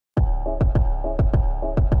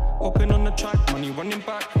Open on the track, money running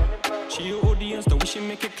back. See your audience, that we should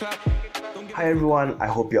make it clap. Hi everyone, I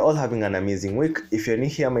hope you're all having an amazing week. If you're new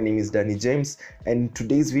here, my name is Danny James, and in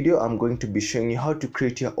today's video I'm going to be showing you how to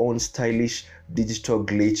create your own stylish digital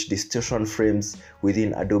glitch distortion frames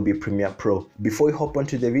within Adobe Premiere Pro. Before we hop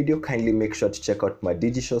onto the video, kindly make sure to check out my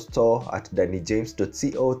digital store at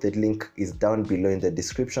dannyjames.co. The link is down below in the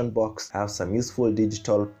description box. I have some useful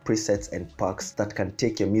digital presets and packs that can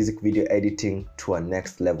take your music video editing to a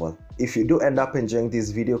next level. If you do end up enjoying this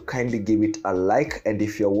video, kindly give it a like, and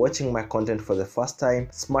if you're watching my content for the first time,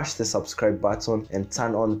 smash the subscribe button and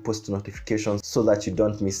turn on post notifications so that you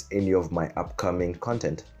don't miss any of my upcoming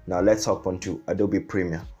content. Now let's hop onto Adobe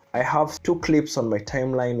Premiere. I have two clips on my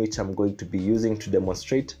timeline which I'm going to be using to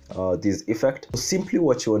demonstrate this effect. So simply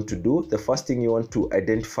what you want to do, the first thing you want to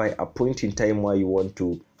identify a point in time where you want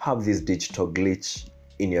to have this digital glitch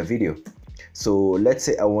in your video. So let's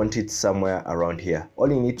say I want it somewhere around here.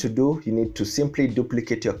 All you need to do, you need to simply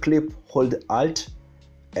duplicate your clip, hold Alt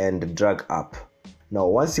and drag up. Now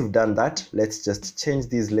once you've done that, let's just change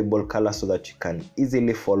this label color so that you can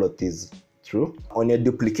easily follow this through. On your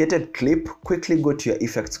duplicated clip, quickly go to your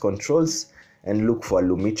effects controls and look for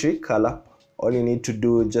Lumetri color. All you need to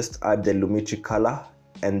do, just add the Lumetri color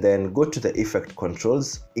and then go to the effect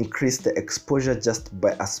controls, increase the exposure just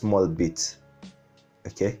by a small bit.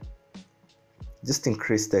 Okay, just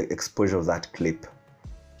increase the exposure of that clip.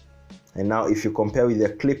 And now if you compare with the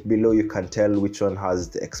clip below, you can tell which one has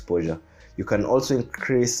the exposure. You can also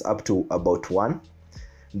increase up to about 1.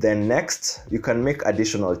 Then next, you can make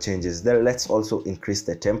additional changes. Then let's also increase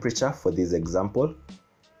the temperature for this example.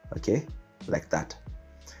 Okay, like that.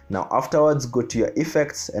 Now afterwards, go to your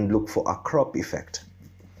effects and look for a crop effect.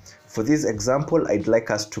 For this example, I'd like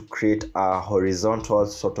us to create a horizontal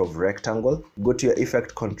sort of rectangle. Go to your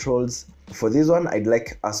effect controls. For this one, I'd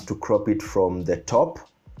like us to crop it from the top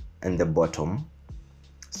and the bottom.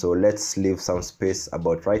 So let's leave some space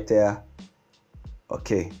about right there.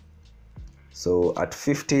 Okay, so at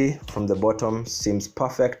 50 from the bottom seems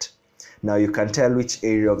perfect. Now you can tell which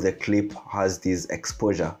area of the clip has this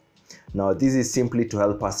exposure. Now this is simply to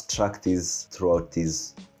help us track this throughout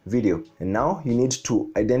this video. And now you need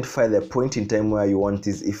to identify the point in time where you want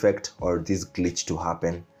this effect or this glitch to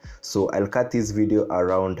happen. So I'll cut this video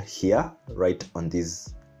around here, right on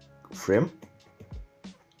this frame.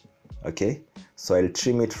 Okay, so I'll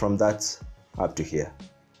trim it from that up to here.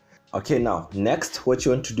 Okay, now next what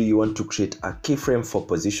you want to do, you want to create a keyframe for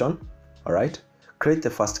position. All right, create the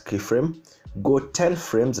first keyframe, go 10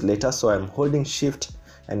 frames later. So I'm holding shift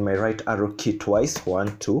and my right arrow key twice,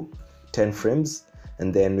 1, 2, 10 frames,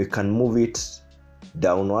 and then we can move it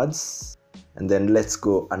downwards. And then let's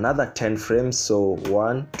go another 10 frames. So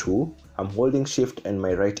 1, 2, I'm holding shift and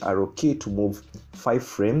my right arrow key to move 5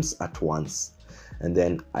 frames at once. And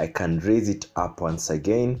then I can raise it up once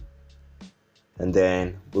again. And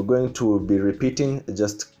then we're going to be repeating,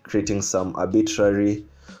 just creating some arbitrary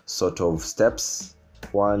sort of steps.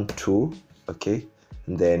 1, 2, okay.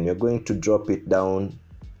 And then you're going to drop it down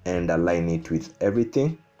and align it with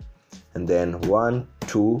everything. And then 1,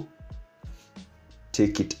 2,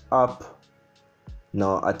 take it up.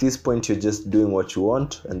 Now at this point you're just doing what you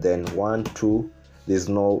want. And then 1, 2, there's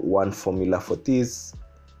no one formula for this.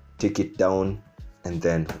 Take it down and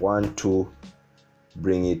then 1, 2,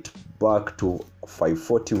 bring it back to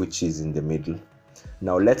 540, which is in the middle.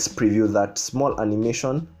 Now let's preview that small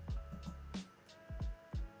animation.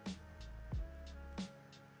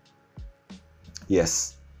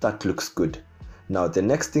 Yes, that looks good. Now the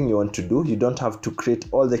next thing you want to do, you don't have to create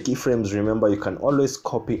all the keyframes. Remember, you can always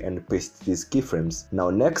copy and paste these keyframes. Now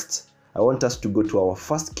next, I want us to go to our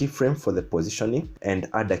first keyframe for the positioning and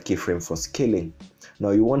add a keyframe for scaling. Now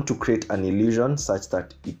you want to create an illusion such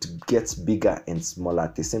that it gets bigger and smaller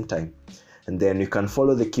at the same time. And then you can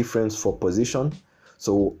follow the keyframes for position.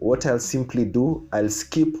 So what I'll simply do, I'll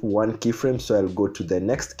skip one keyframe. So I'll go to the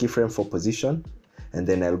next keyframe for position and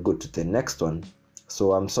then I'll go to the next one.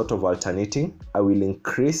 So I'm sort of alternating. I will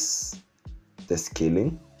increase the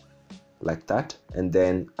scaling like that. And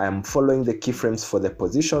then I'm following the keyframes for the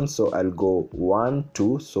position. So I'll go 1,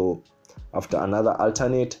 2. So after another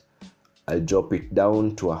alternate, I'll drop it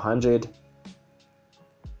down to 100,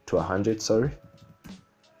 sorry.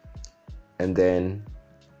 And then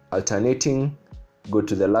alternating, go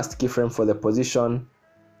to the last keyframe for the position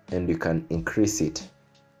and you can increase it.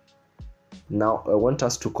 Now I want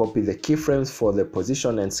us to copy the keyframes for the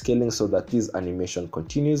position and scaling so that this animation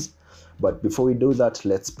continues. But before we do that,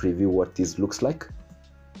 let's preview what this looks like.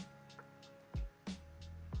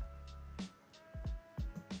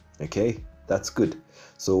 Okay, that's good.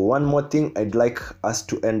 So one more thing, I'd like us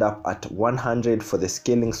to end up at 100 for the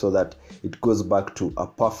scaling so that it goes back to a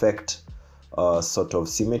perfect sort of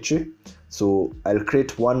symmetry. So I'll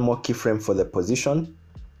create one more keyframe for the position.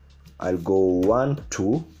 I'll go 1,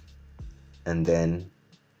 2, and then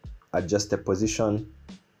adjust the position,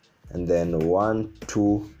 and then 1,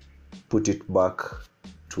 2, put it back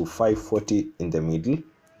to 540 in the middle,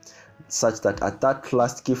 such that at that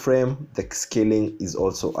last keyframe the scaling is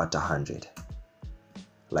also at 100,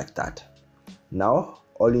 like that. Now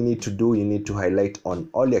all you need to do, you need to highlight on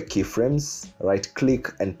all your keyframes, right click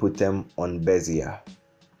and put them on Bezier.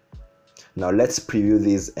 Now let's preview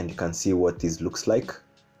these and you can see what this looks like.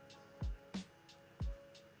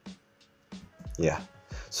 Yeah,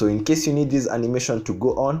 so in case you need this animation to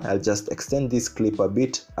go on, I'll just extend this clip a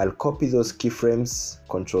bit. I'll copy those keyframes,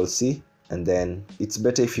 Ctrl C, and then it's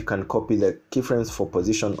better if you can copy the keyframes for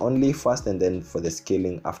position only first and then for the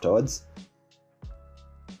scaling afterwards.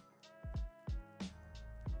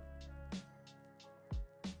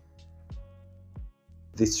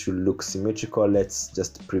 This should look symmetrical. Let's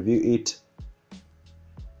just preview it.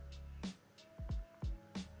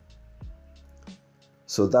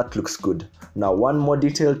 So that looks good. Now one more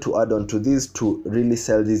detail to add on to this to really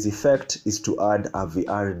sell this effect is to add a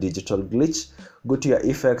VR digital glitch. Go to your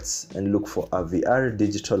effects and look for a VR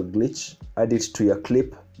digital glitch. Add it to your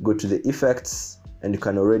clip, go to the effects, and you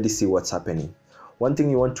can already see what's happening. One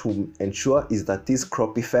thing you want to ensure is that this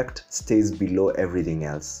crop effect stays below everything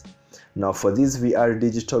else. Now for this VR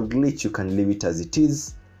digital glitch, you can leave it as it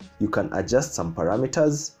is. You can adjust some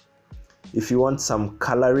parameters. If you want some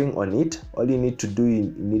coloring on it, all you need to do,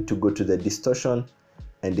 you need to go to the distortion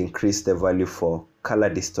and increase the value for color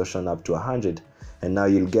distortion up to 100. And now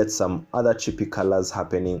you'll get some other chippy colors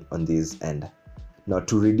happening on this end. Now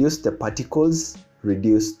to reduce the particles,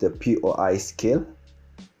 reduce the POI scale.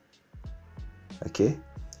 Okay,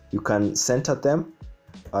 you can center them.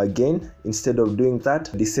 Again, instead of doing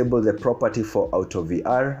that, disable the property for auto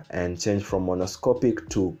VR and change from monoscopic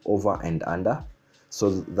to over and under, so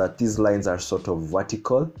that these lines are sort of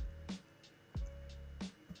vertical.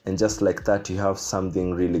 And just like that, you have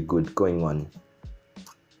something really good going on.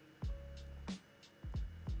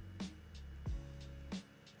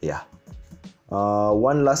 Yeah.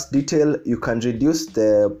 One last detail, you can reduce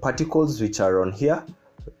the particles which are on here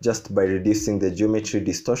just by reducing the geometry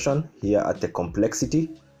distortion here at the complexity.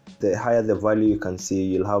 The higher the value, you can see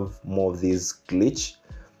you'll have more of this glitch,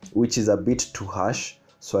 which is a bit too harsh.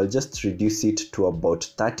 So I'll just reduce it to about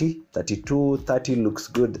 30, 32, 30 looks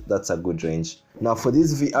good. That's a good range. Now for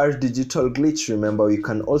this VR digital glitch, remember you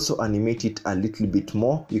can also animate it a little bit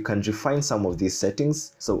more. You can refine some of these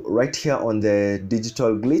settings. So right here on the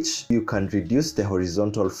digital glitch, you can reduce the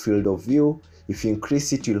horizontal field of view. If you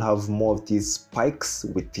increase it, you'll have more of these spikes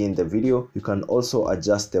within the video. You can also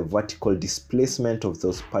adjust the vertical displacement of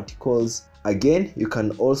those particles. Again, you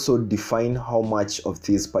can also define how much of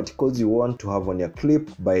these particles you want to have on your clip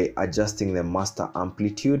by adjusting the master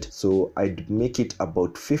amplitude. So I'd make it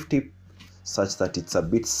about 50, such that it's a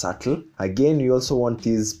bit subtle. Again, you also want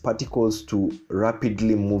these particles to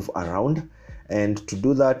rapidly move around. And to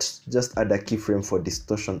do that, just add a keyframe for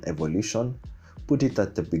distortion evolution. Put it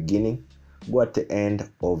at the beginning. Go at the end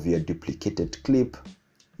of your duplicated clip.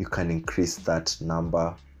 You can increase that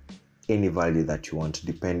number any value that you want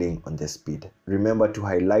depending on the speed. Remember to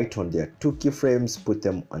highlight on their 2 keyframes, put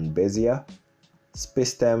them on Bezier,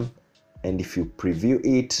 space them, and if you preview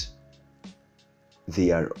it, they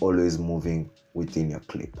are always moving within your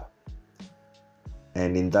clip.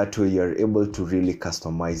 And in that way, you're able to really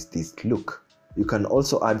customize this look. You can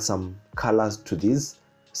also add some colors to these,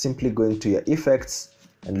 simply going to your effects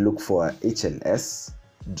and look for HLS,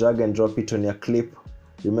 drag and drop it on your clip.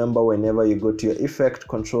 Remember, whenever you go to your effect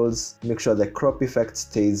controls, make sure the crop effect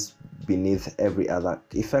stays beneath every other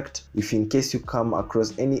effect. If in case you come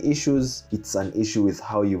across any issues, it's an issue with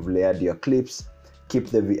how you've layered your clips, keep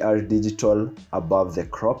the VR digital above the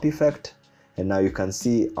crop effect. And now you can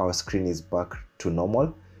see our screen is back to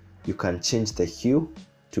normal. You can change the hue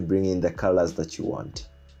to bring in the colors that you want.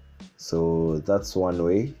 So that's one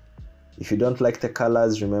way. If you don't like the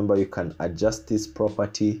colors, remember you can adjust this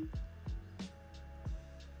property.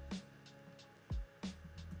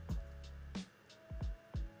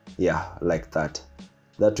 Yeah, like that.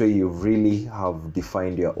 That way you really have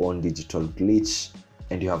defined your own digital glitch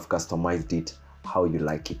and you have customized it how you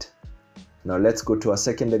like it. Now let's go to a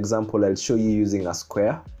second example. I'll show you using a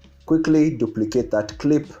square. Quickly duplicate that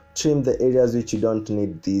clip, trim the areas which you don't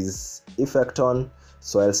need this effect on.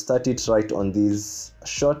 So I'll start it right on this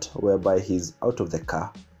shot whereby he's out of the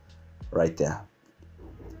car, right there.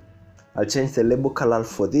 I'll change the label color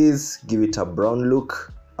for this, give it a brown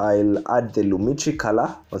look. I'll add the Lumetri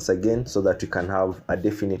color once again so that we can have a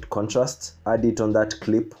definite contrast. Add it on that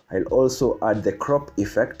clip. I'll also add the crop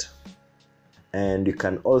effect, and you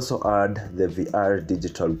can also add the VR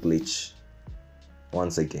digital glitch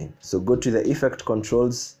once again. So go to the effect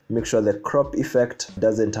controls, make sure the crop effect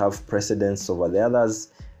doesn't have precedence over the others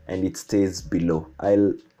and it stays below.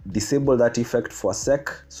 I'll disable that effect for a sec.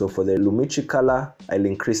 So for the Lumetri color, I'll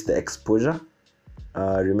increase the exposure.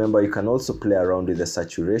 Remember, you can also play around with the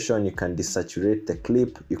saturation. You can desaturate the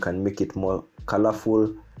clip, you can make it more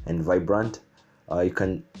colorful and vibrant. You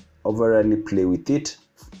can overall play with it.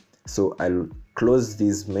 So I'll close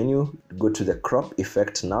this menu, go to the crop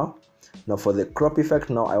effect now. Now for the crop effect,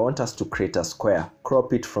 now I want us to create a square.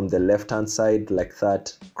 Crop it from the left hand side like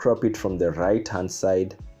that, crop it from the right hand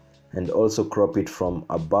side, and also crop it from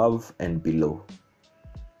above and below.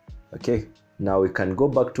 Okay, now we can go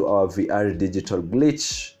back to our VR digital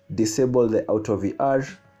glitch, disable the auto VR,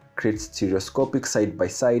 create stereoscopic side by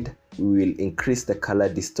side. We will increase the color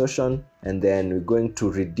distortion, and then we're going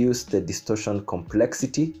to reduce the distortion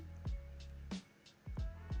complexity.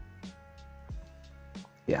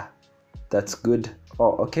 Yeah, that's good.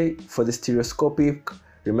 Oh, okay, for the stereoscopic,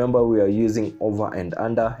 remember we are using over and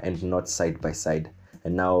under and not side by side.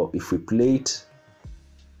 And now if we play it,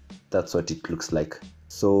 that's what it looks like.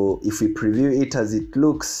 So if we preview it as it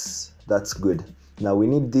looks, that's good. Now we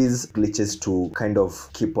need these glitches to kind of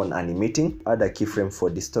keep on animating. Add a keyframe for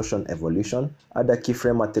distortion evolution. Add a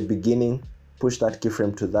keyframe at the beginning, push that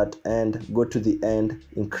keyframe to that end, go to the end,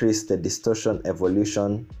 increase the distortion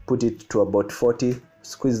evolution, put it to about 40,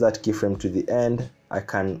 squeeze that keyframe to the end. I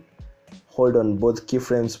can hold on both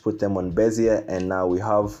keyframes, put them on Bezier, and now we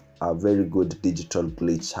have a very good digital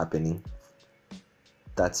glitch happening.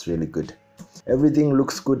 That's really good. Everything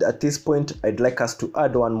looks good at this point. I'd like us to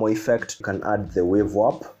add one more effect. You can add the wave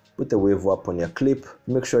warp. Put the wave warp on your clip.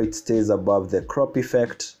 Make sure it stays above the crop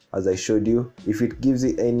effect as I showed you. If it gives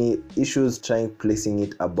you any issues, try placing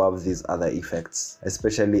it above these other effects,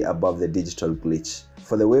 especially above the digital glitch.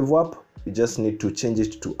 For the wave warp, you just need to change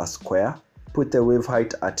it to a square. Put the wave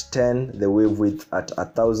height at 10, the wave width at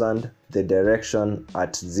 1000, the direction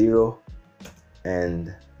at 0,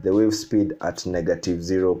 and the wave speed at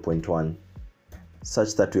 -0.1,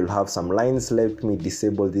 such that we'll have some lines. Let me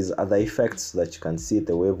disable these other effects so that you can see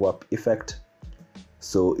the wave warp effect.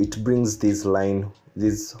 So it brings this line,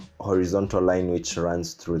 this horizontal line which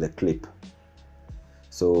runs through the clip.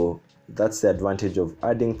 So that's the advantage of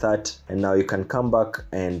adding that. And now you can come back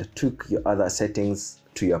and tweak your other settings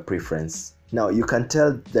to your preference. Now you can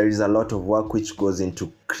tell there is a lot of work which goes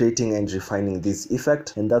into creating and refining this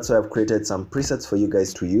effect, and that's why I've created some presets for you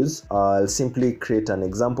guys to use. I'll simply create an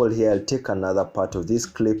example here. I'll take another part of this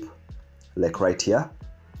clip, like right here.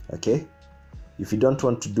 Okay, if you don't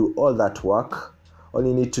want to do all that work, all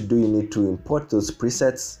you need to do, you need to import those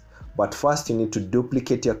presets. But first you need to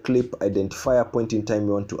duplicate your clip, identify a point in time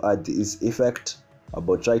you want to add this effect,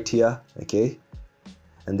 about right here. Okay,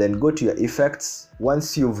 and then go to your effects.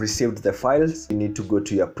 Once you've received the files, you need to go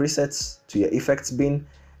to your presets, to your effects bin,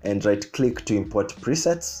 and right click to import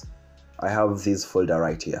presets. I have this folder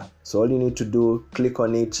right here. So all you need to do, click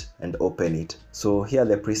on it and open it. So here are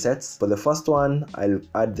the presets. For the first one, I'll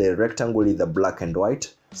add the rectangle with the black and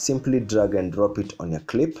white. Simply drag and drop it on your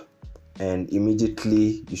clip, and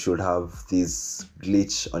immediately you should have this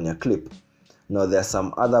glitch on your clip. Now there are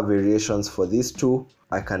some other variations for these two.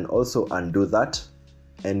 I can also undo that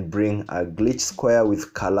and bring a glitch square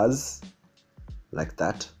with colors like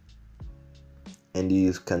that, and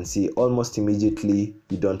you can see almost immediately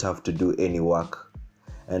you don't have to do any work.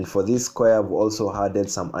 And for this square, I've also added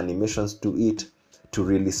some animations to it to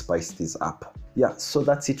really spice this up. Yeah, so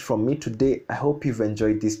that's it from me today. I hope you've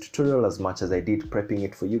enjoyed this tutorial as much as I did prepping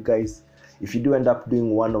it for you guys. If you do end up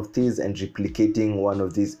doing one of these and replicating one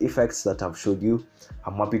of these effects that I've showed you,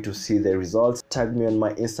 I'm happy to see the results. Tag me on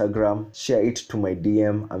my Instagram, share it to my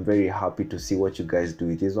DM. I'm very happy to see what you guys do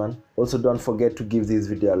with this one. Also, don't forget to give this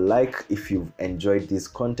video a like if you've enjoyed this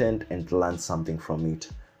content and learned something from it.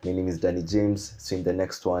 My name is Danny James. See you in the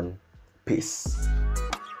next one. Peace.